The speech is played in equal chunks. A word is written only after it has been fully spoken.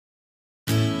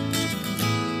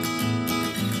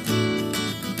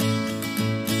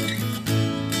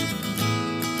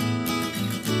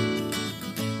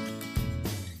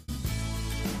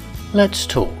Let's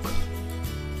talk.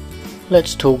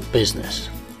 Let's talk business.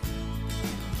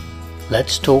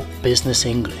 Let's talk business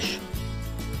English.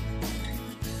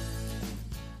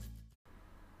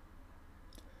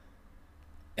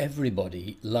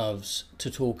 Everybody loves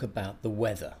to talk about the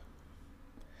weather.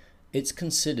 It's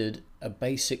considered a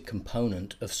basic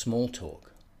component of small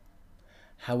talk.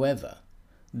 However,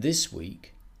 this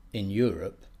week in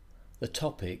Europe, the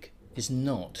topic is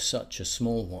not such a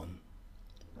small one.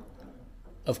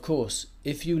 Of course,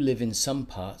 if you live in some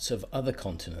parts of other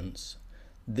continents,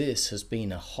 this has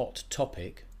been a hot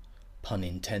topic, pun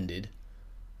intended,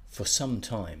 for some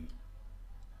time.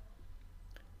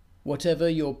 Whatever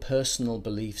your personal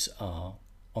beliefs are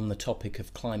on the topic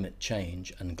of climate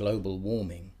change and global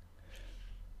warming,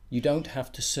 you don't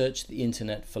have to search the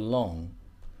internet for long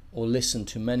or listen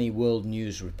to many world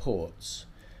news reports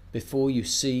before you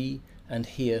see and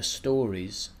hear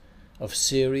stories of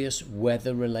serious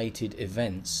weather-related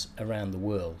events around the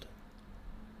world.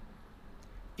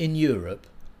 In Europe,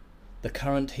 the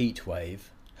current heat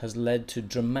wave has led to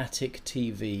dramatic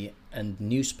TV and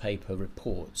newspaper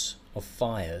reports of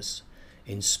fires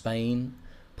in Spain,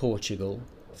 Portugal,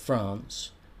 France,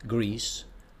 Greece,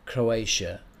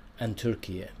 Croatia and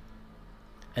Turkey,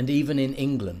 and even in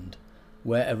England,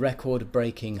 where a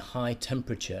record-breaking high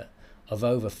temperature of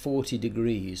over 40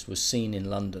 degrees was seen in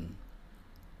London.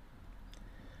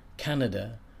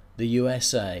 Canada, the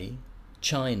USA,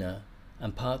 China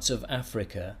and parts of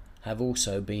Africa have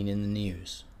also been in the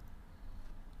news.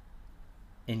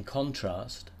 In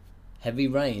contrast, heavy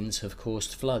rains have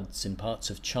caused floods in parts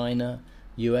of China,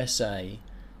 USA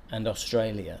and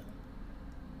Australia.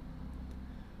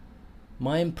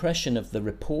 My impression of the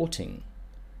reporting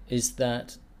is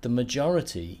that the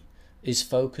majority is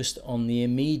focused on the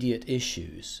immediate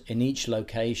issues in each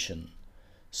location,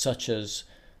 such as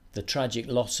the tragic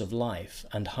loss of life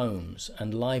and homes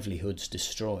and livelihoods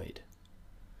destroyed.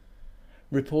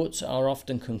 Reports are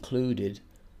often concluded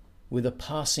with a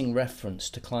passing reference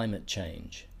to climate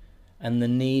change and the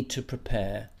need to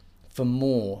prepare for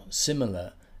more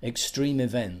similar extreme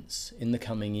events in the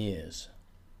coming years.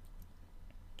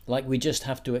 Like we just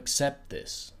have to accept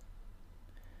this.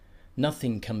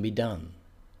 Nothing can be done.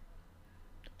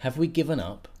 Have we given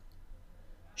up?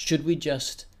 Should we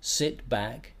just sit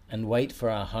back and wait for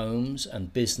our homes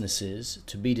and businesses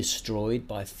to be destroyed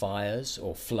by fires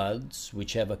or floods,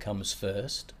 whichever comes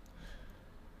first?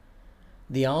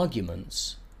 The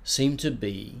arguments seem to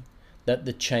be that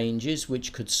the changes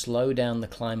which could slow down the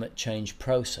climate change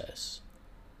process,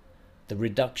 the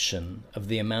reduction of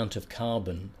the amount of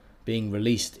carbon being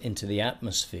released into the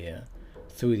atmosphere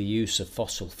through the use of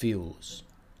fossil fuels,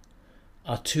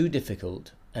 are too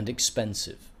difficult and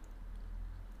expensive.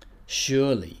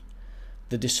 Surely,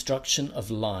 the destruction of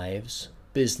lives,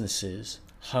 businesses,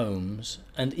 homes,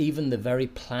 and even the very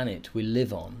planet we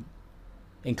live on,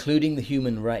 including the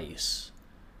human race,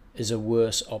 is a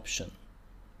worse option.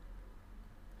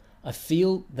 I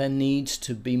feel there needs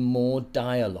to be more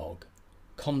dialogue,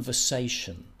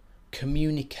 conversation,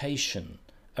 communication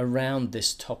around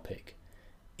this topic,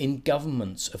 in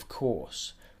governments of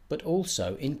course, but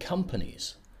also in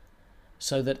companies,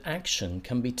 so that action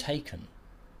can be taken.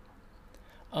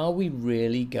 Are we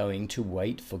really going to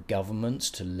wait for governments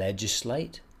to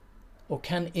legislate? Or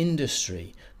can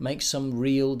industry make some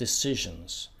real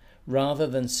decisions rather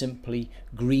than simply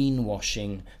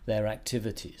greenwashing their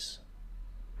activities?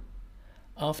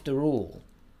 After all,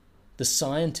 the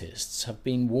scientists have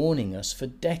been warning us for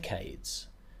decades,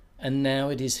 and now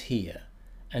it is here,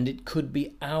 and it could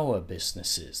be our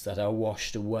businesses that are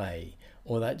washed away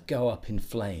or that go up in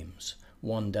flames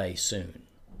one day soon.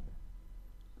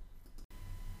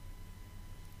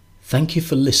 Thank you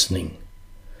for listening.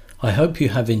 I hope you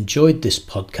have enjoyed this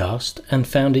podcast and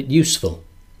found it useful.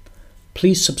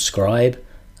 Please subscribe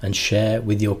and share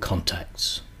with your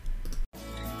contacts.